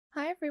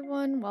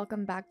everyone,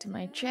 welcome back to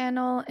my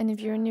channel, and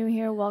if you're new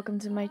here, welcome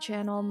to my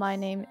channel. My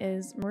name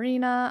is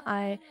Marina.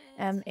 I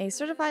am a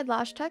certified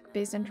lash tech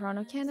based in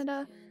Toronto,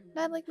 Canada, and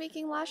I like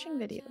making lashing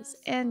videos.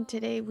 And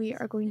today we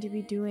are going to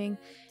be doing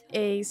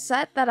a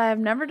set that I have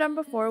never done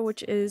before,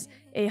 which is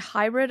a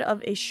hybrid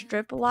of a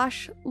strip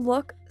lash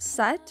look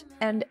set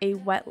and a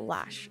wet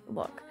lash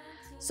look.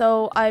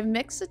 So I've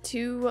mixed the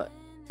two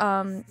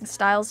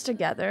styles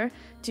together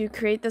to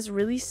create this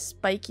really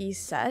spiky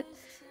set.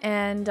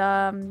 And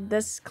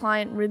this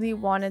client really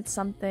wanted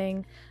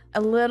something a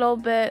little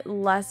bit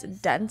less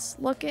dense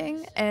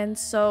looking, and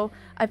so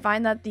I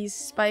find that these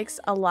spikes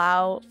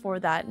allow for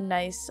that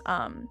nice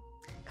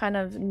kind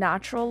of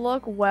natural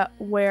look,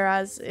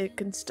 whereas it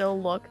can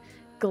still look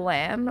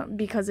glam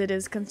because it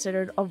is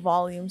considered a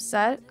volume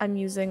set. I'm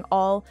using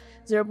all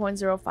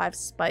 0.05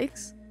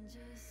 spikes.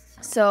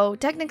 So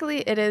technically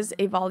it is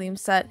a volume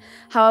set,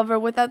 however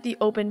without the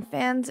open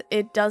fans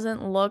it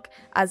doesn't look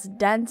as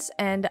dense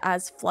and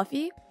as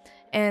fluffy,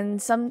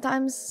 and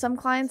sometimes some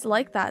clients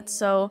like that.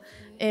 So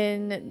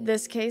in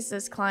this case,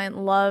 this client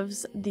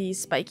loves the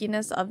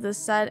spikiness of this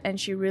set and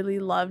she really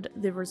loved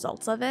the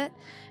results of it.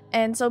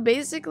 And so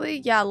basically,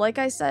 yeah, like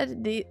I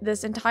said,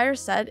 this entire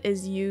set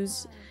is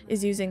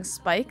using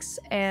spikes.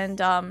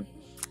 And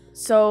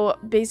so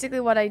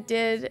basically what I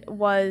did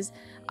was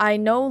I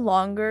no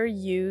longer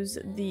use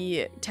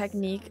the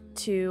technique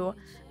to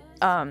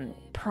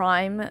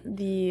prime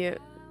the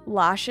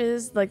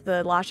lashes, like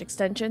the lash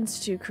extensions,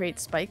 to create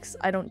spikes.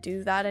 I don't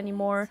do that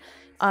anymore.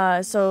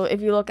 So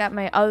if you look at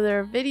my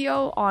other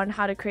video on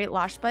how to create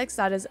lash spikes,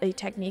 that is a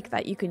technique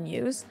that you can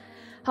use.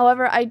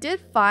 However, I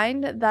did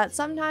find that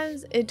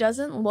sometimes it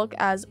doesn't look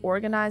as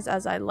organized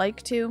as I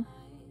like to.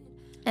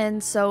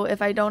 And so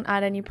if I don't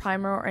add any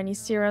primer or any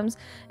serums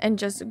and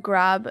just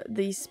grab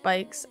the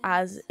spikes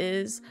as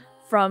is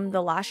from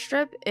the lash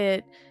strip,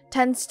 it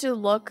tends to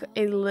look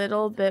a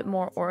little bit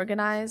more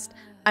organized.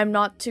 I'm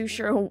not too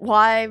sure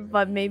why,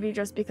 but maybe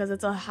just because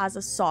it has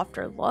a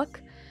softer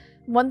look.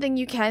 One thing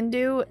you can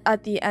do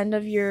at the end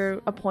of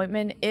your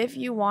appointment, if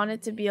you want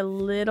it to be a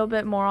little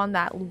bit more on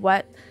that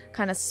wet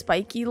kind of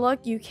spiky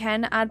look, you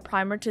can add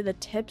primer to the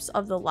tips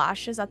of the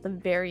lashes at the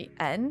very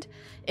end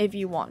if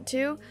you want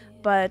to.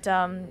 But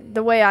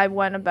the way I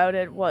went about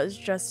it was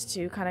just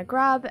to kind of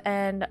grab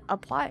and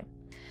apply.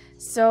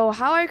 So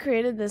how I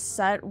created this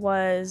set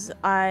was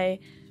I,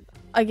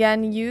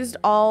 again, used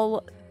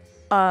all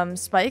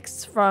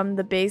spikes from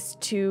the base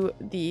to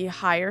the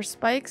higher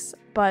spikes,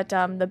 but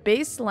the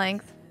base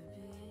length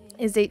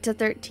is 8 to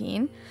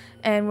 13,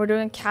 and we're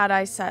doing a cat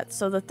eye set,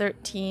 so the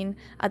 13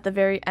 at the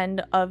very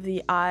end of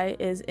the eye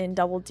is in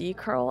double D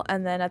curl,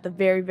 and then at the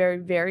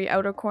very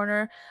outer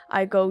corner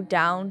I go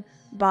down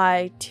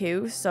by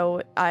 2,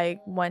 so I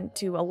went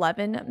to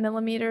 11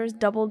 millimeters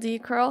double D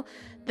curl.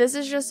 This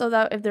is just so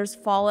that if there's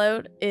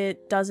fallout,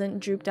 it doesn't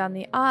droop down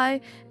the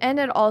eye, and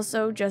it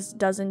also just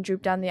doesn't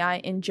droop down the eye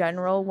in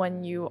general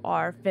when you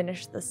are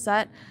finished the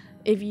set.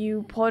 If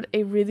you put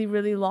a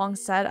really long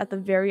set at the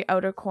very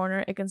outer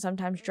corner, it can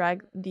sometimes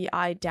drag the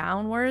eye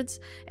downwards,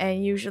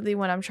 and usually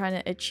when I'm trying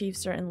to achieve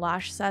certain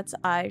lash sets,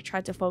 I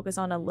try to focus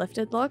on a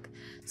lifted look.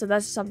 So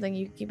that's something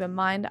you keep in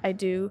mind. I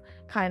do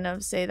kind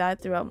of say that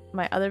throughout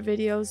my other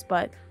videos,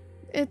 but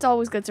it's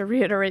always good to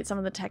reiterate some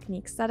of the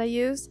techniques that I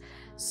use.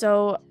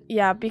 So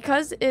yeah,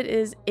 because it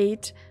is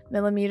 8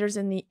 millimeters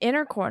in the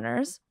inner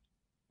corners,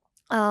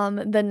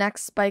 the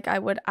next spike I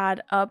would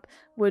add up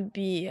would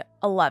be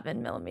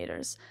 11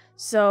 millimeters.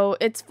 So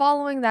it's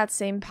following that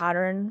same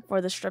pattern for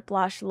the strip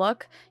lash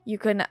look. You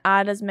can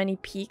add as many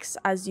peaks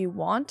as you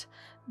want,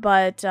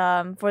 but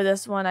for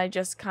this one I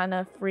just kind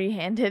of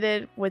free-handed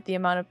it with the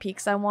amount of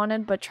peaks I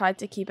wanted, but tried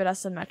to keep it as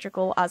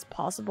symmetrical as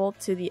possible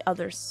to the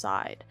other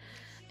side.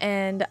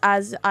 And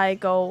as I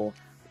go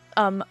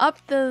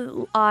up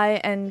the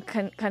eye and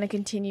kind of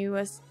continue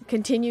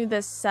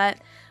this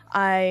set,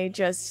 I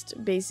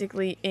just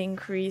basically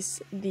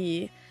increase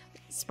the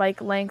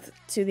spike length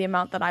to the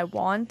amount that I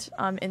want.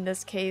 In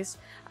this case,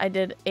 I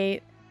did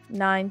 8,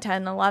 9,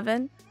 10,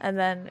 11, and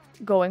then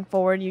going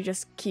forward, you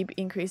just keep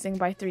increasing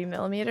by 3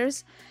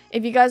 millimeters.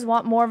 If you guys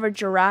want more of a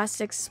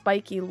Jurassic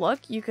spiky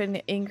look, you can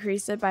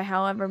increase it by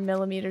however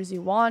millimeters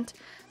you want.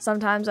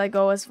 Sometimes I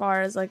go as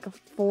far as like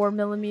 4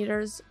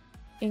 millimeters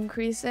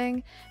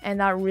increasing, and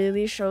that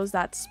really shows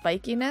that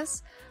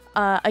spikiness.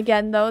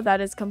 Again though,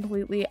 that is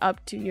completely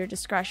up to your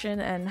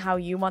discretion and how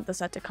you want the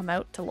set to come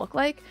out to look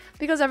like,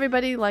 because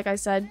everybody, like I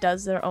said,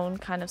 does their own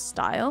kind of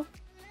style.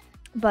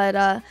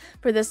 But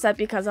for this set,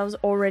 because I was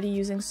already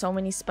using so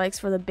many spikes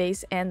for the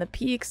base and the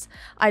peaks,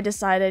 I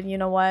decided, you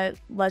know what,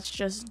 let's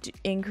just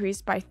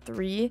increase by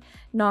 3,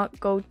 not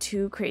go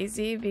too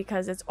crazy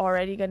because it's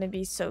already going to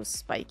be so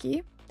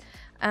spiky.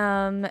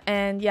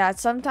 And yeah,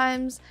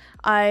 sometimes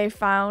I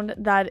found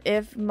that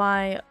if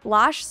my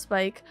lash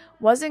spike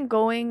wasn't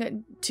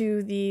going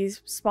to the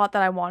spot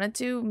that I wanted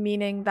to,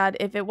 meaning that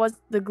if it was,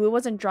 the glue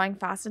wasn't drying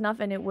fast enough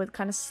and it would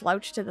kind of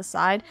slouch to the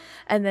side,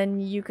 and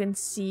then you can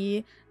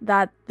see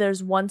that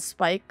there's one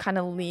spike kind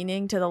of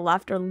leaning to the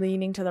left or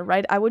leaning to the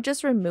right, I would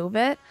just remove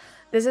it.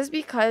 This is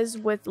because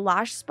with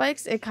lash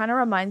spikes, it kind of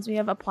reminds me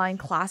of applying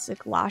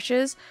classic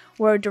lashes,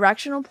 where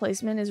directional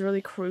placement is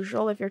really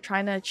crucial if you're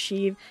trying to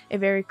achieve a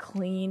very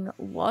clean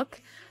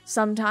look.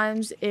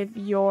 Sometimes if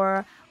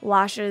your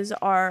lashes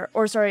are,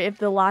 or sorry, if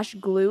the lash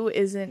glue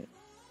isn't,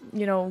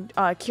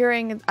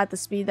 curing at the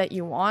speed that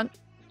you want,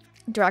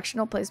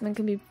 directional placement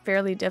can be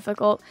fairly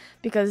difficult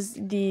because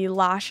the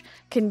lash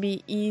can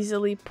be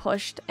easily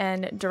pushed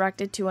and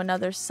directed to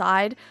another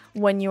side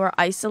when you are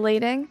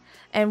isolating.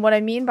 And what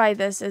I mean by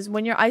this is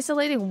when you're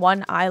isolating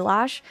one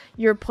eyelash,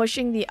 you're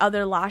pushing the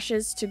other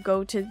lashes to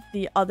go to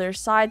the other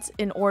sides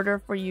in order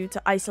for you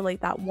to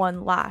isolate that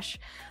one lash.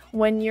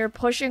 When you're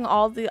pushing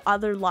all the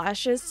other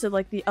lashes to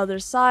like the other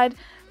side,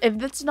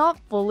 if it's not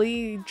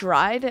fully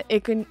dried,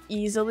 it can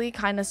easily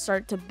kind of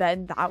start to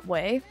bend that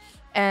way,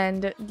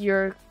 and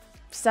your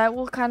set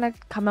will kind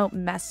of come out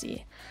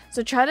messy.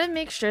 So try to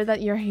make sure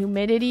that your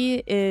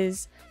humidity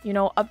is,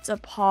 up to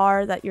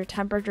par, that your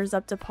temperature is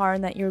up to par,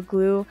 and that your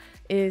glue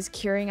is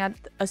curing at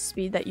a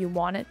speed that you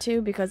want it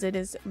to, because it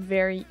is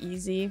very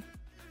easy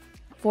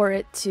for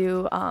it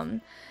to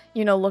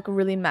look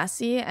really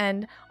messy.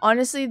 And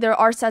honestly, there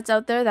are sets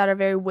out there that are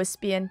very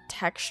wispy and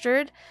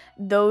textured.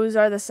 Those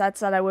are the sets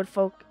that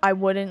I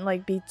wouldn't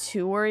like be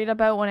too worried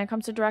about when it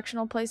comes to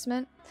directional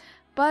placement.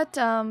 But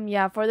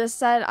yeah, for this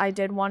set, I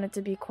did want it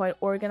to be quite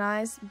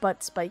organized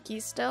but spiky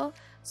still,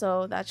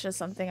 so that's just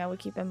something I would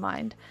keep in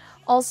mind.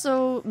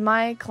 Also,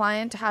 my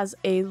client has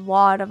a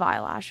lot of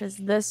eyelashes.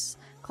 This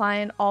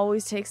client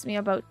always takes me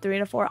about 3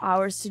 to 4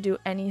 hours to do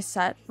any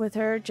set with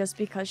her, just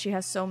because she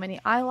has so many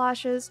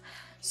eyelashes.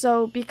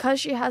 So because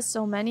she has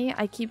so many,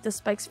 I keep the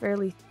spikes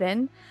fairly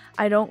thin.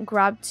 I don't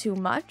grab too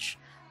much.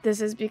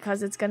 This is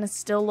because it's going to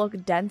still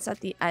look dense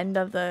at the end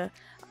of the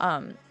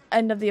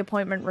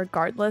appointment,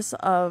 regardless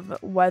of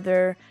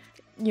whether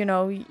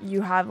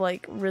you have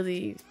like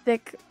really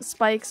thick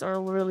spikes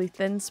or really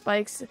thin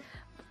spikes.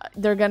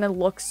 They're gonna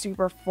look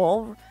super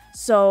full.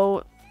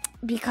 So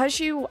because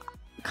she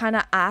kind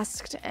of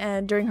asked,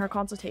 and during her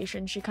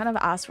consultation she kind of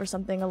asked for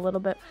something a little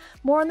bit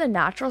more on the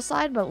natural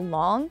side but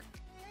long,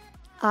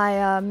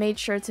 I made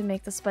sure to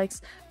make the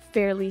spikes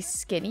fairly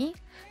skinny.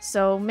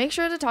 So make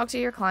sure to talk to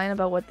your client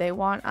about what they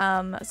want.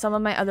 Some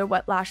of my other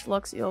wet lash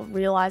looks, you'll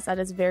realize that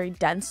it's very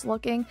dense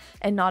looking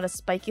and not as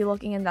spiky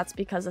looking, and that's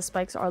because the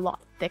spikes are a lot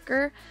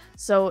thicker,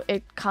 so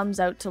it comes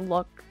out to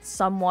look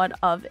somewhat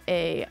of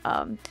a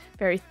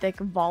very thick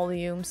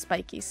volume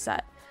spiky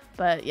set.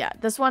 But yeah,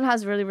 this one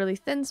has really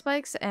thin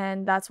spikes,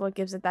 and that's what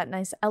gives it that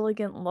nice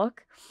elegant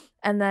look.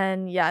 And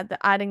then yeah,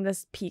 adding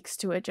this peaks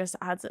to it just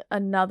adds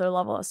another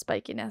level of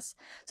spikiness.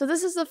 So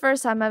this is the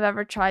first time I've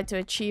ever tried to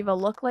achieve a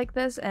look like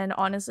this, and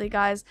honestly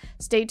guys,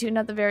 stay tuned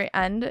at the very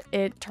end.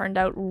 It turned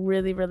out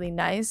really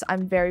nice.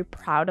 I'm very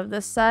proud of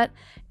this set,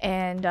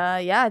 and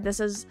yeah,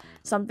 this is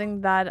something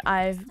that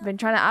I've been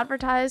trying to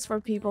advertise for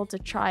people to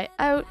try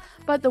out.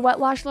 But the wet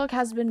lash look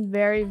has been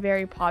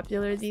very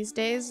popular these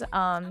days,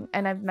 and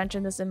I've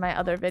mentioned this in my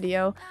other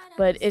video,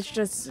 but it's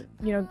just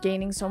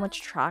gaining so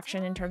much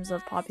traction in terms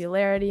of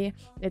popularity.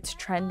 It's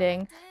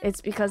trending.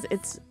 It's because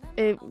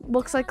it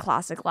looks like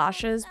classic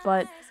lashes,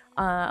 but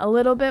a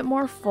little bit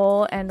more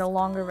full and a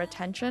longer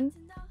retention.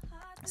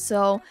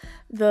 So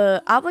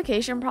the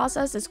application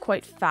process is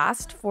quite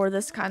fast for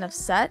this kind of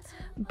set,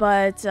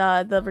 but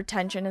the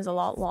retention is a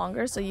lot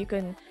longer, so you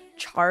can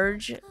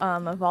charge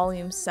a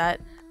volume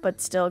set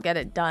but still get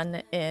it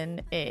done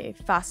in a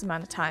fast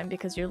amount of time,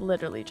 because you're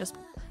literally just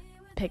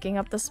picking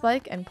up the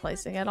spike and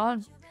placing it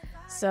on.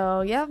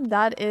 So yeah,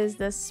 that is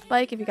this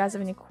spike. If you guys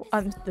have any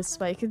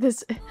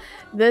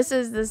this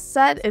is the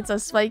set. It's a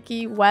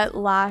spiky wet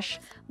lash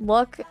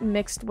look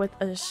mixed with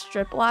a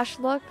strip lash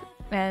look,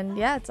 and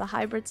yeah, it's a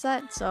hybrid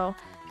set. So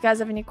if you guys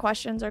have any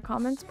questions or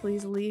comments,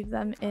 please leave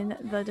them in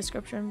the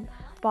description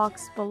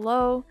box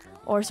below,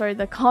 or sorry,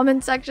 the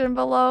comment section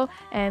below,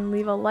 and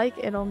leave a like.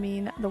 It'll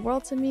mean the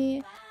world to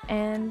me.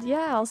 And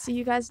yeah, I'll see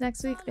you guys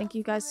next week. Thank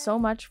you guys so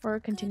much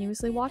for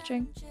continuously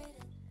watching.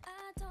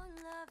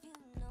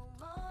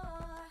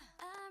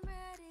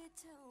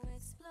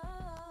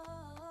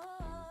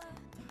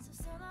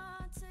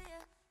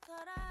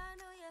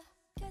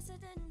 I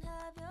didn't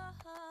have your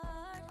heart.